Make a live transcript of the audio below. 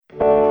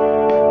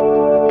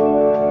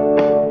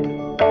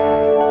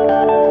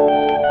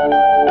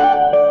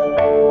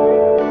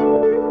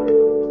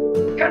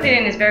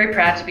very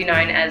proud to be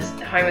known as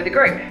the home of the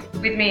group.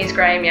 With me is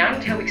Graham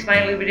Young to help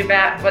explain a little bit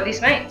about what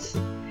this means.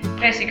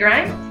 Firstly,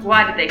 Graham,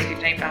 why did these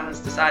 15 farmers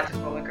decide to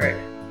form a group?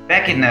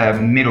 Back in the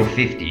middle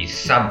 50s,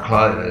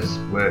 sub-clovers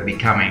were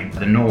becoming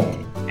the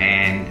norm,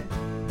 and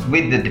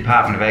with the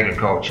Department of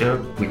Agriculture,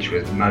 which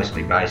was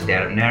mostly based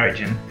out of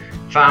Narrogin,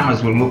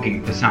 farmers were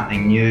looking for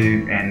something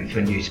new and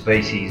for new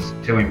species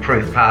to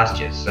improve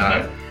pastures.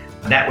 So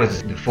that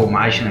was the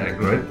formation of the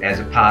group as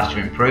a pasture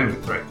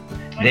improvement group.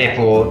 Okay.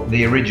 Therefore,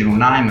 the original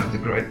name of the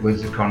group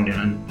was the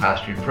Condinent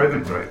Pasture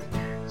Improvement Group.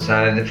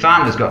 So the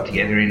farmers got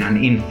together in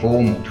an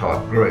informal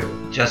type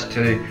group just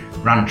to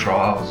run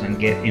trials and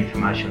get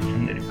information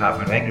from the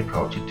Department of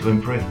Agriculture to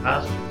improve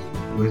pastures.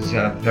 It was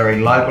a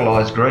very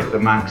localised group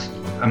amongst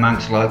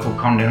local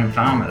Condinent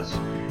farmers.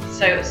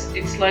 So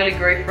it slowly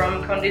grew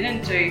from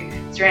Condinent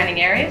to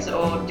surrounding areas,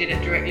 or did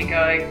it directly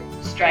go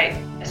straight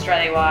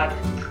Australia-wide?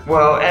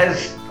 Well,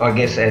 as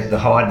the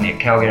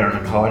Calgariran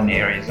and Hyden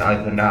areas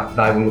opened up,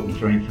 they were looking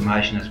for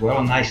information as well,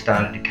 and they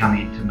started to come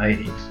into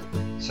meetings.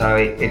 So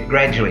it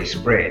gradually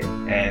spread,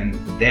 and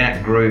then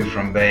it grew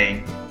from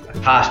being a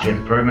pasture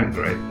improvement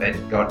group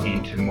that got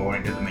more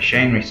into the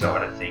machinery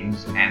side of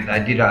things, and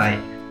they did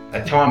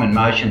a time and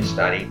motion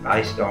study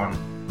based on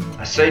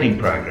a seeding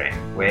program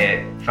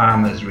where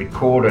farmers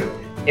recorded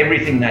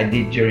everything they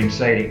did during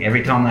seeding,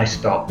 every time they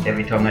stopped,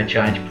 every time they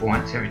changed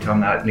points, every time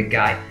they opened a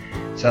gate,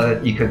 so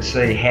that you could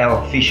see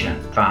how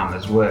efficient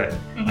farmers were.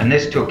 Mm-hmm. And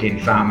this took in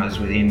farmers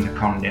within the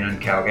Condinent,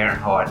 Calgariran,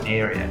 Hyden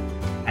area.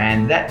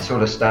 And that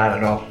sort of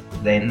started off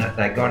then that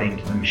they got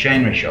into the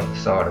machinery shop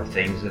side of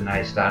things, and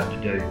they started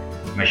to do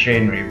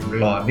machinery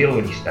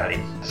reliability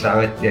studies. So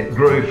it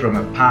grew from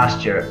a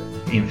pasture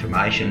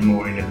information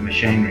more into the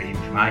machinery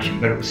information,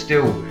 but it was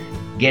still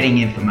getting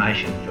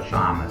information for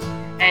farmers.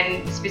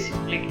 And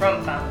specifically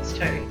from farmers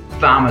too?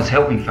 Farmers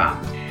helping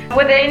farmers.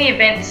 Were there any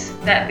events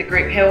that the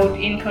group held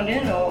in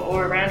Condinent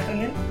or around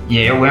Condinent?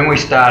 Yeah, when we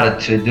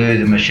started to do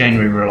the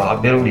machinery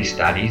reliability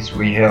studies,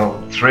 we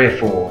held 3 or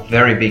 4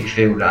 very big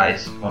field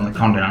days on the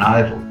Condinent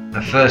Oval.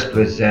 The first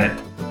was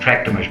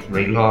tractor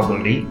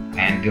reliability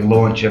and the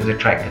launch of the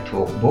Tractor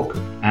Talk book.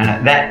 And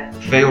at that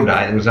field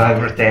day, there was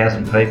over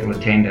 1,000 people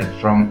attended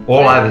from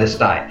all over the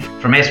state.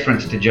 From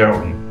Esperance to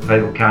Geraldton,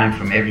 people came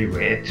from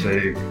everywhere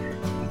to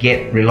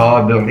get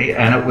reliability,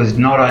 and it was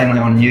not only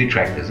on new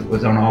tractors, it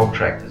was on old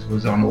tractors, it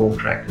was on all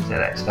tractors at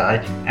that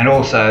stage. And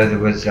also there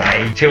was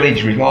a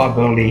tillage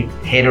reliability,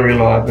 header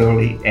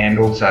reliability, and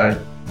also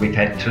we've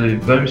had 2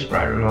 boom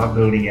spray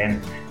reliability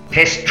and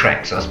test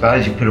tracks, I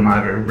suppose. You put them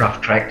over a rough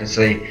track to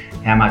see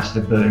how much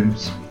the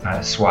booms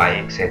sway,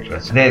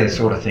 etc. So they're the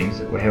sort of things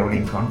that were held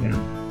in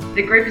Condinent.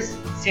 The group has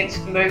since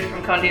moved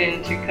from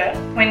Condinent to Perth.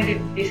 When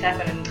did this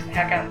happen and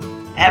how come?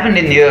 It happened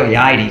in the early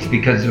 80s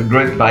because the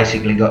group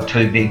basically got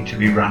too big to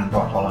be run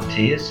by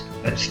volunteers.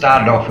 It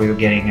started off, we were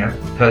getting a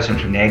person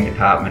from the Ag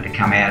Department to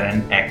come out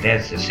and act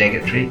as the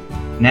secretary,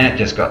 and then it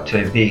just got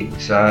too big.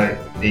 So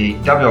the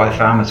WA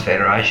Farmers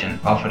Federation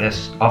offered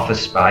us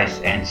office space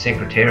and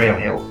secretarial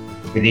help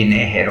within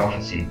their head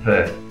office in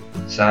Perth.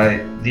 So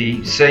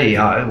the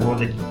CEO or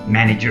the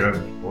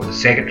manager or the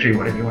secretary,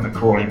 whatever you want to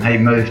call him, he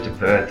moved to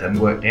Perth and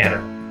worked out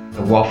of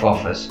the WAF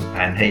office,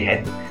 and he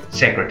had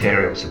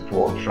secretarial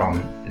support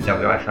from the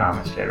WA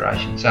Farmers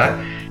Federation. So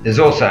there's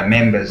also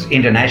members,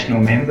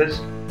 international members.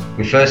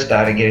 We first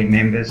started getting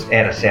members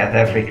out of South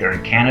Africa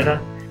and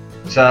Canada.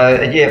 So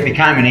it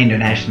became an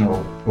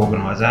international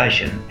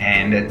organisation,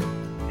 and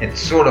it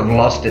sort of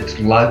lost its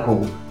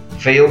local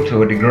feel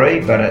to a degree,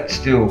 but it's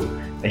still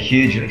a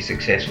hugely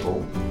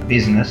successful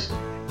business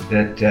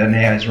that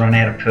now is run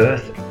out of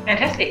Perth.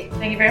 Fantastic.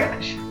 Thank you very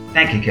much.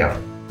 Thank you,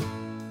 Kelly.